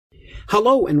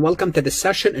Hello and welcome to the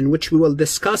session in which we will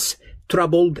discuss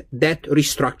troubled debt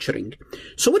restructuring.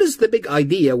 So what is the big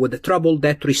idea with the troubled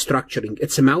debt restructuring?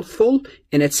 It's a mouthful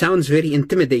and it sounds very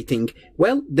intimidating.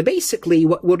 Well, basically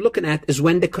what we're looking at is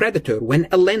when the creditor, when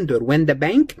a lender, when the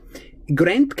bank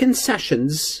grant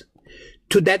concessions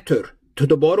to debtor, to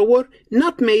the borrower,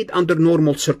 not made under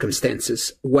normal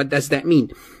circumstances. What does that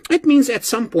mean? It means at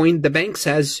some point the bank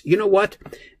says, you know what?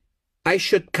 I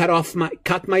should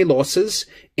cut my losses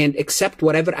and accept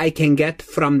whatever I can get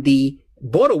from the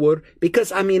borrower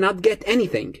because I may not get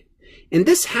anything. And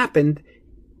this happened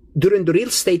during the real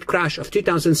estate crash of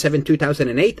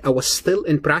 2007-2008. I was still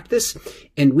in practice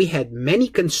and we had many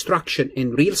construction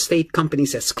and real estate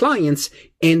companies as clients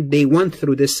and they went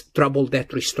through this troubled debt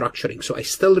restructuring. So I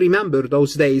still remember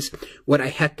those days where I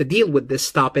had to deal with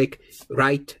this topic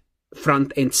right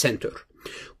front and center.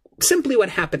 Simply what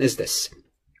happened is this.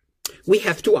 We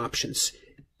have two options.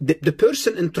 The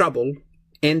person in trouble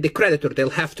and the creditor,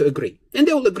 they'll have to agree. And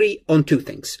they will agree on two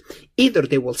things. Either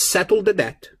they will settle the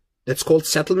debt, that's called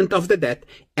settlement of the debt,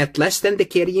 at less than the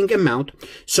carrying amount.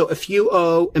 So if you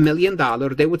owe $1 million,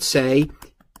 they would say,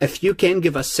 if you can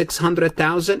give us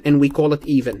 $600,000 and we call it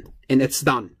even, and it's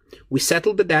done. We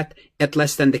settle the debt at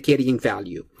less than the carrying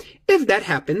value. If that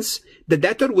happens, the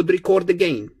debtor would record the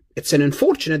gain. It's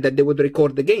unfortunate that they would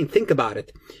record the gain. Think about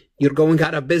it. You're going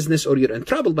out of business or you're in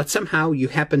trouble, but somehow you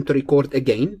happen to record a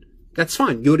gain. That's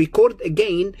fine. You record a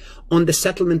gain on the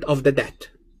settlement of the debt.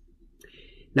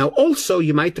 Now, also,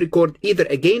 you might record either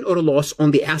a gain or a loss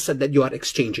on the asset that you are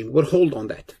exchanging. We'll hold on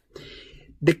that.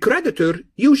 The creditor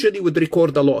usually would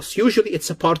record a loss. Usually,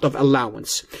 it's a part of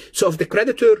allowance. So if the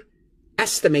creditor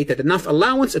estimated enough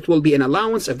allowance, it will be an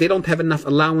allowance. If they don't have enough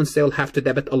allowance, they'll have to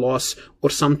debit a loss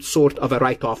or some sort of a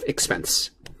write-off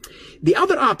expense. The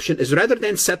other option is rather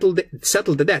than settle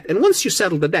the debt, and once you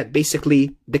settle the debt,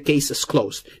 basically the case is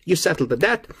closed. You settle the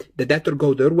debt, the debtor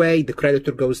goes their way, the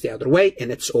creditor goes the other way,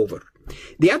 and it's over.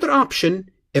 The other option,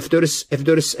 if there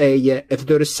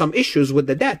is some issues with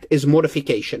the debt, is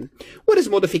modification. What is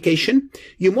modification?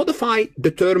 You modify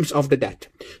the terms of the debt,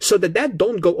 so the debt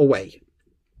don't go away.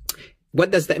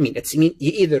 What does that mean? It's mean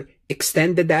you either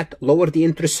extend the debt, lower the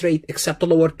interest rate, accept a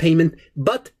lower payment,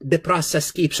 but the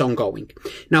process keeps on going.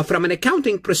 Now, from an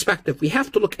accounting perspective, we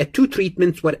have to look at two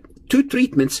treatments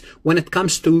when it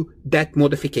comes to debt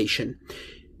modification.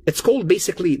 It's called,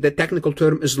 basically, the technical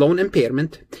term is loan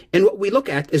impairment. And what we look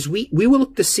at is we will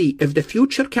look to see if the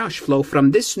future cash flow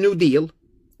from this new deal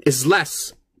is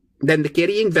less than the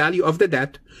carrying value of the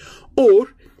debt,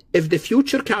 or if the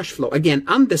future cash flow, again,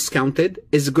 undiscounted,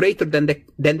 is greater than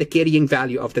the carrying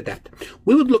value of the debt.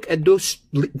 We would look at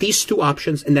these two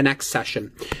options in the next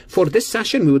session. For this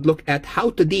session, we would look at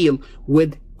how to deal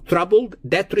with troubled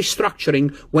debt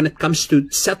restructuring when it comes to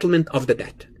settlement of the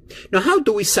debt. Now, how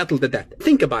do we settle the debt?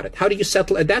 Think about it. How do you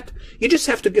settle a debt? You just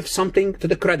have to give something to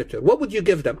the creditor. What would you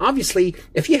give them? Obviously,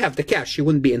 if you have the cash, you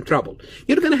wouldn't be in trouble.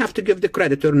 You're going to have to give the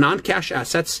creditor non-cash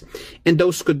assets, and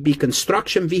those could be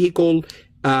construction vehicle,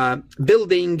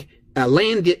 building,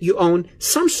 land that you own,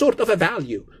 some sort of a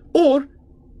value. Or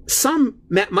some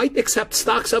might accept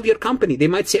stocks of your company. They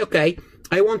might say, okay,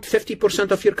 I want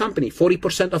 50% of your company,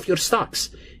 40% of your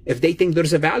stocks, if they think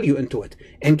there's a value into it.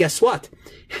 And guess what?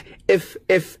 If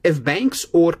banks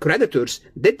or creditors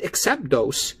did accept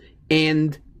those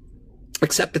and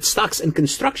accepted stocks in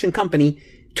construction company,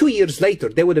 2 years later,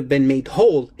 they would have been made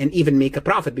whole and even make a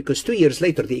profit, because 2 years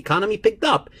later, the economy picked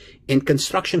up, and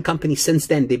construction companies since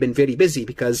then, they've been very busy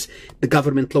because the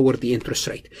government lowered the interest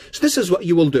rate. So this is what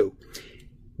you will do.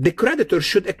 The creditor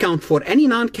should account for any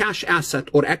non-cash asset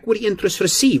or equity interest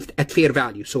received at fair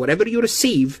value. So whatever you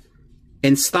receive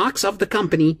in stocks of the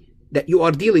company that you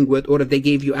are dealing with, or if they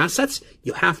gave you assets,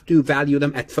 you have to value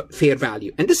them at fair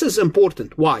value. And this is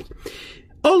important. Why?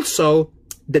 Also,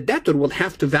 the debtor will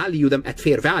have to value them at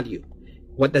fair value.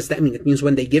 What does that mean? It means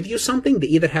when they give you something, they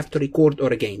either have to record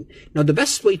or a gain. Now, the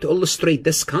best way to illustrate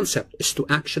this concept is to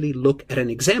actually look at an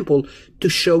example to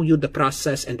show you the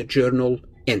process and the journal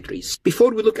entries.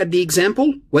 Before we look at the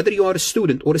example, whether you are a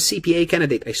student or a CPA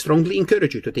candidate, I strongly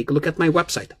encourage you to take a look at my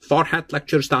website,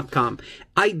 farhatlectures.com.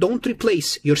 I don't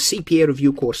replace your CPA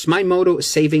review course. My motto is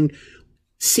saving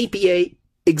CPA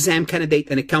exam candidate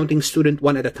and accounting student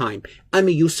one at a time. I'm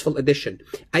a useful addition.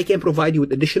 I can provide you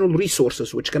with additional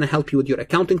resources which can help you with your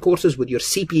accounting courses, with your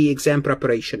CPA exam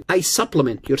preparation. I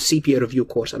supplement your CPA review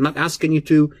course. I'm not asking you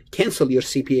to cancel your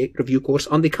CPA review course.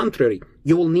 On the contrary,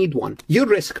 you will need one. Your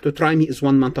risk to try me is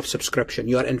 1 month of subscription.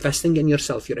 You are investing in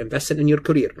yourself. You're invested in your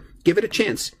career. Give it a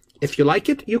chance. If you like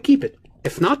it, you keep it.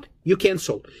 If not, you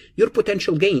cancel. Your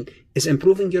potential gain is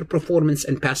improving your performance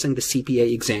and passing the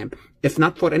CPA exam. If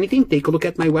not for anything, take a look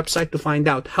at my website to find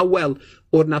out how well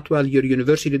or not well your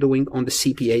university doing on the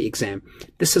CPA exam.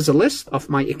 This is a list of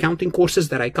my accounting courses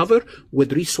that I cover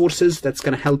with resources that's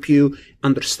going to help you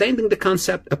understanding the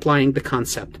concept, applying the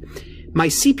concept. My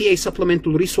CPA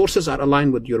supplemental resources are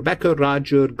aligned with your Becker,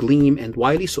 Roger, Gleam, and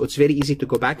Wiley, so it's very easy to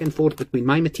go back and forth between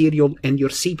my material and your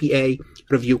CPA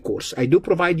review course. I do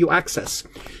provide you access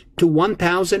to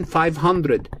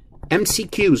 1,500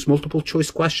 MCQs, multiple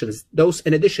choice questions, those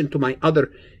in addition to my other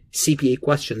CPA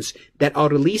questions that are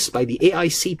released by the AI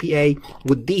CPA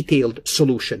with detailed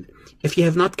solution. If you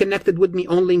have not connected with me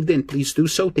on LinkedIn, please do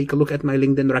so. Take a look at my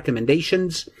LinkedIn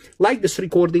recommendations. Like this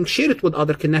recording, share it with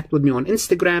others. Connect with me on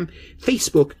Instagram,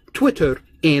 Facebook, Twitter,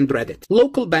 and Reddit.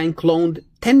 Local bank loaned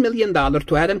 $10 million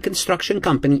to Adam Construction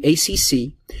Company,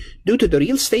 ACC. Due to the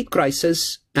real estate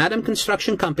crisis, Adam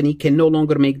Construction Company can no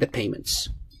longer make the payments.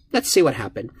 Let's see what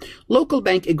happened. Local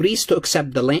bank agrees to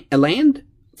accept the land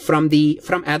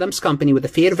from Adam's company with a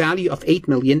fair value of $8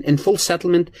 million in full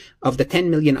settlement of the $10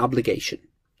 million obligation.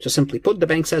 So simply put, the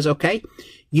bank says, okay,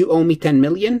 you owe me $10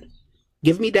 million.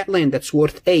 Give me that land that's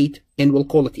worth $8 and we'll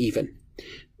call it even.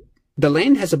 The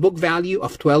land has a book value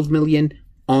of $12 million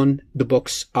on the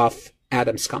books of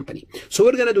Adam's company. So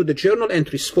we're going to do the journal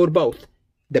entries for both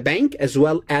the bank as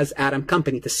well as Adam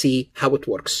company to see how it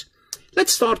works.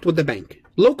 Let's start with the bank.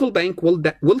 Local bank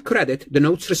will credit the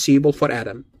notes receivable for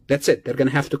Adam. That's it. They're going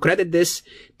to have to credit this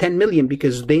 $10 million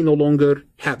because they no longer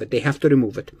have it. They have to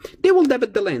remove it. They will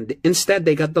debit the land. Instead,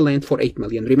 they got the land for $8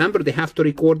 million. Remember, they have to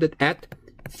record it at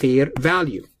fair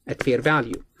value.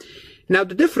 Now,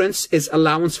 the difference is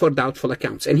allowance for doubtful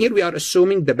accounts. And here we are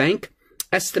assuming the bank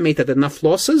estimated enough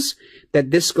losses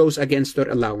that this goes against their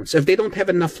allowance. If they don't have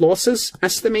enough losses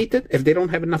estimated, if they don't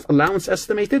have enough allowance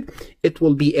estimated, it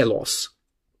will be a loss.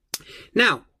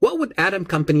 Now, what would Adam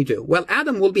company do? Well,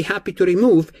 Adam will be happy to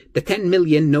remove the $10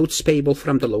 million notes payable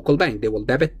from the local bank. They will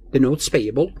debit the notes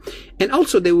payable. And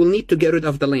also they will need to get rid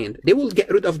of the land. They will get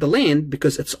rid of the land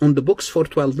because it's on the books for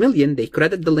 $12 million. They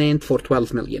credit the land for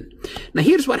 $12 million. Now,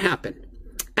 here's what happened.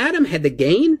 Adam had a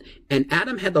gain and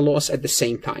Adam had a loss at the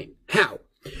same time. How?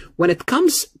 When it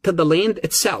comes to the land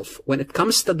itself,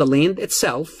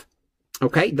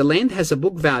 okay, the land has a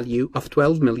book value of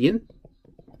 $12 million.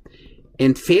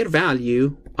 And fair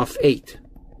value of 8.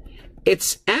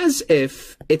 It's as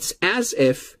if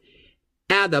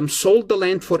Adam sold the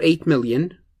land for $8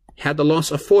 million, had a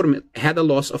loss of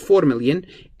 $4 million,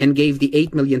 and gave the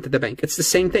 $8 million to the bank. It's the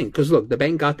same thing because look, the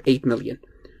bank got $8 million,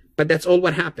 but that's all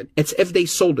what happened. It's if they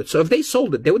sold it. So if they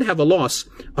sold it, they would have a loss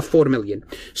of $4 million.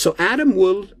 So Adam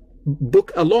will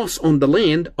book a loss on the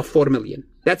land of $4 million.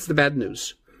 That's the bad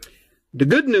news. The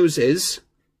good news is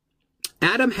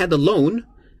Adam had a loan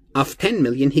of $10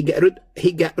 million. He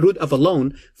got rid of a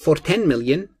loan for $10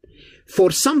 million for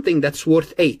something that's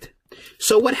worth $8.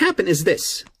 So what happened is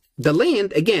this. The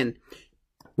land, again,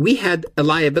 we had a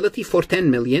liability for $10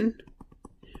 million.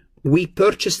 We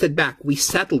purchased it back. We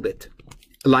settled it.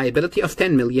 A liability of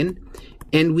 $10 million.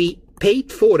 And we paid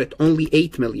for it only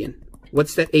 $8 million.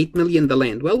 What's that $8 million, the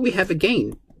land? Well, we have a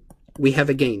gain.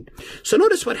 So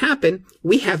notice what happened.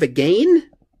 We have a gain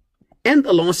and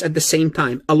a loss at the same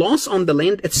time. A loss on the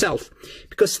land itself.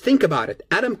 Because think about it.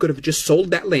 Adam could have just sold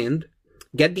that land,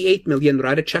 get the $8 million,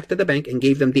 write a check to the bank, and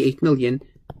gave them the $8 million,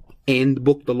 and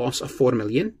booked the loss of $4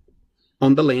 million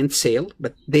on the land sale.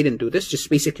 But they didn't do this. Just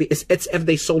basically, it's if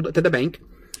they sold it to the bank.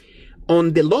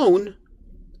 On the loan,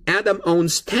 Adam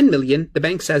owns $10 million. The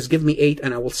bank says, give me 8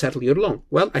 and I will settle your loan.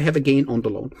 Well, I have a gain on the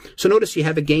loan. So notice you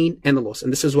have a gain and a loss.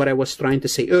 And this is what I was trying to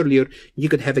say earlier. You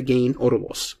could have a gain or a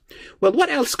loss. Well, what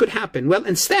else could happen? Well,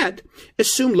 instead,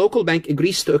 assume local bank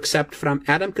agrees to accept from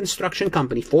Adam Construction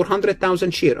Company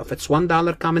 400,000 share of its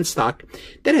 $1 common stock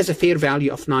that has a fair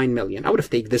value of $9 million. I would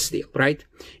have taken this deal, right?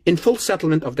 In full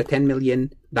settlement of the $10 million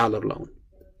loan.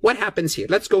 What happens here?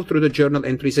 Let's go through the journal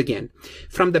entries again.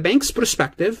 From the bank's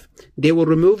perspective, they will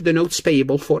remove the notes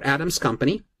payable for Adam's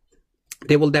company.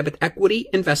 They will debit equity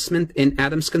investment in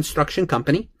Adam's Construction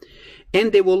Company.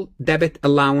 And they will debit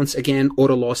allowance again or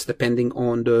a loss depending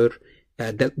on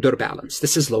their balance.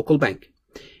 This is local bank.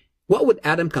 What would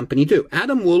Adam company do?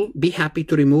 Adam will be happy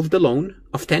to remove the loan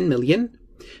of $10 million.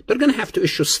 They're going to have to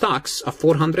issue stocks of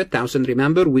 400,000.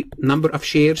 Remember, number of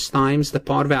shares times the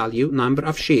par value. Number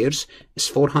of shares is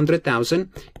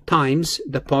 400,000 times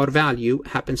the par value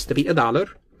happens to be $1.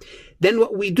 Then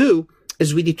what we do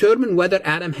is we determine whether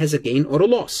Adam has a gain or a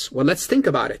loss. Well, let's think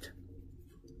about it.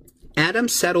 Adam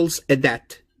settles a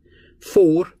debt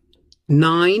for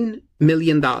 $9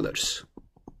 million.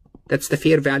 That's the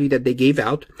fair value that they gave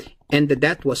out. And the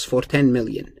debt was for $10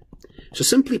 million. So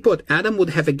simply put, Adam would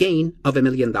have a gain of $1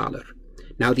 million.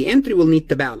 Now the entry will need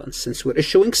to balance. Since we're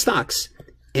issuing stocks,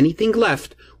 anything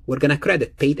left, we're going to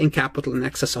credit paid-in capital in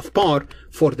excess of par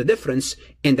for the difference,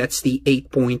 and that's the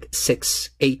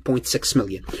 8.6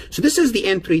 million. So this is the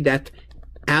entry that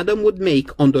Adam would make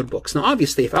on their books. Now,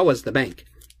 obviously, if I was the bank,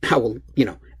 I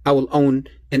will own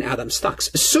an Adam stocks,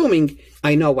 assuming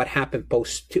I know what happened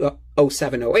post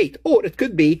 07, 08. Or it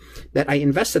could be that I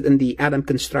invested in the Adam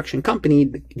construction company,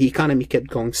 the economy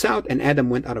kept going south, and Adam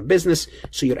went out of business,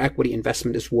 so your equity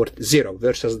investment is worth zero,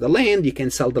 versus the land, you can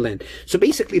sell the land. So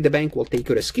basically, the bank will take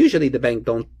a risk. Usually, the bank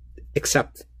don't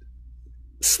accept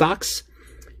stocks.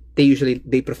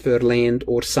 They prefer land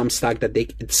or some stock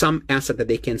some asset that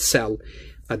they can sell,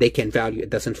 they can value. It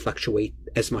doesn't fluctuate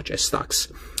as much as stocks.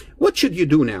 What should you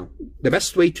do now? The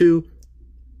best way to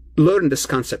learn this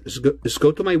concept is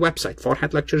go to my website,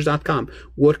 farhatlectures.com,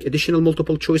 work additional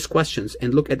multiple choice questions,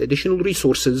 and look at additional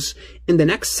resources. In the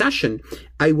next session,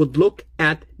 I would look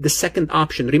at the second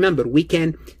option. Remember, we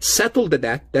can settle the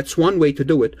debt. That's one way to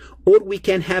do it. Or we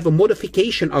can have a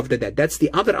modification of the debt. That's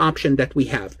the other option that we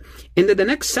have. And in the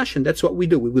next session, that's what we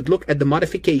do. We would look at the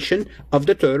modification of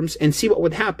the terms and see what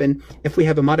would happen if we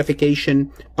have a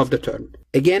modification of the term.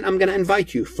 Again, I'm going to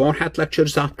invite you,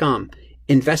 farhatlectures.com.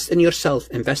 Invest in yourself.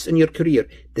 Invest in your career.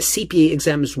 The CPA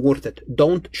exam is worth it.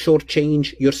 Don't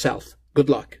shortchange yourself. Good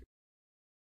luck.